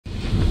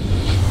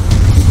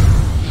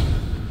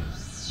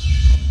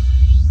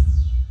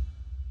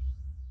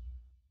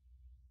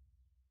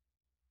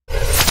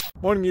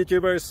Morning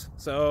YouTubers.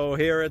 So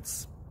here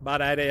it's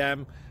about 8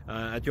 a.m.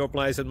 At your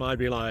place it might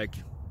be like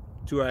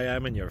 2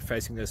 a.m. and you're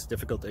facing this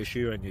difficult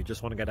issue and you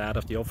just want to get out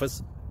of the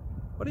office.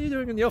 What are you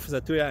doing in the office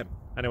at 2 a.m.?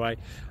 Anyway,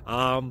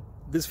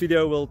 this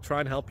video will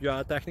try and help you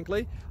out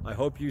technically. I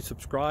hope you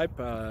subscribe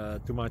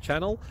to my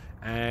channel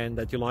and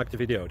that you like the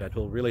video. That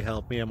will really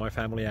help me and my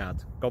family out.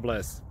 God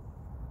bless.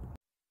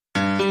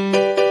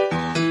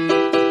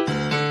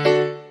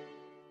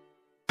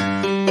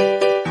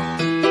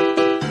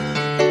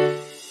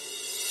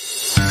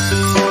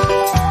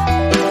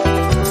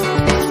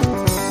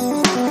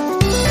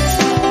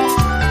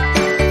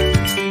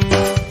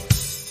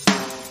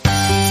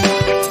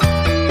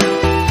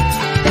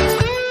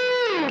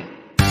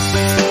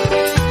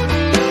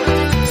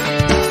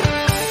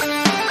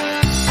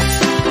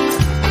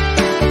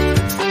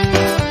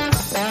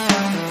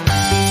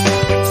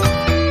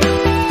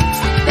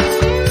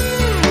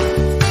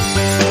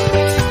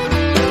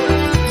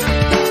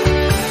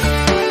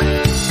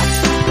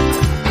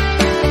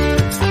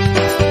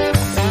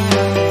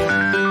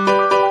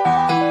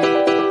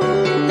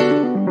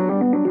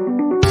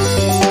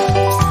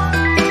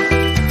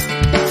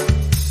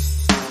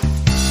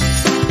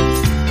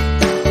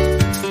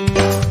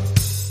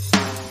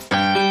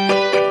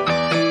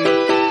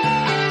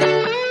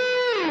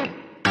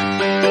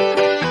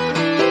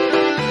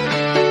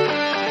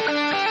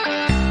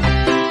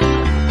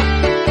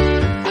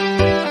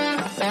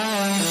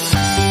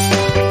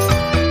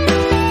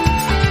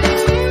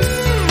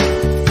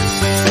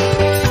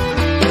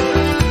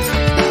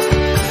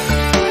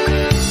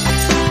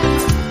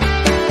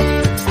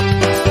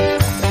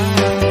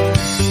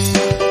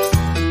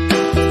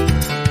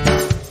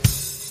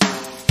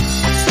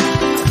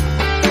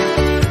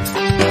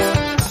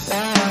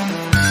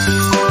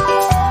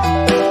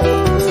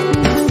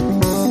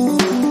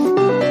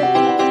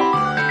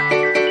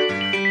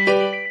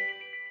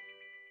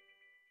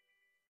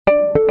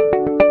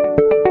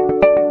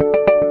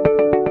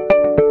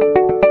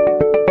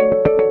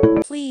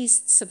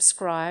 Please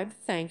subscribe.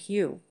 Thank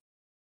you.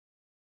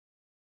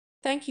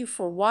 Thank you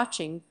for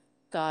watching.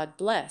 God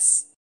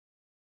bless.